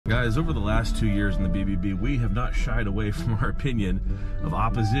Guys, over the last 2 years in the BBB, we have not shied away from our opinion of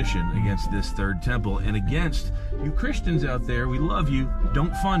opposition against this third temple and against you Christians out there. We love you.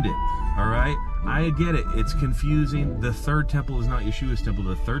 Don't fund it. All right? I get it. It's confusing. The third temple is not Yeshua's temple.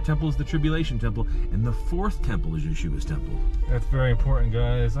 The third temple is the tribulation temple, and the fourth temple is Yeshua's temple. That's very important,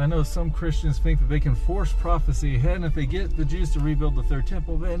 guys. I know some Christians think that they can force prophecy ahead, and if they get the Jews to rebuild the third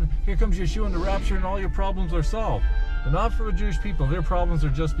temple, then here comes Yeshua in the rapture and all your problems are solved. But not for the Jewish people. Their problems are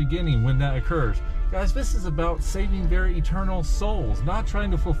just beginning when that occurs. Guys, this is about saving their eternal souls, not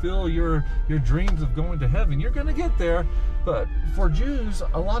trying to fulfill your dreams of going to heaven. You're going to get there, but for Jews,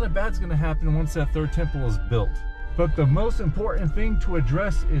 a lot of bad's going to happen once that third temple is built. But the most important thing to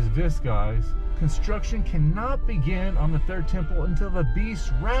address is this, guys. Construction cannot begin on the third temple until the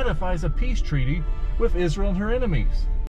beast ratifies a peace treaty with Israel and her enemies.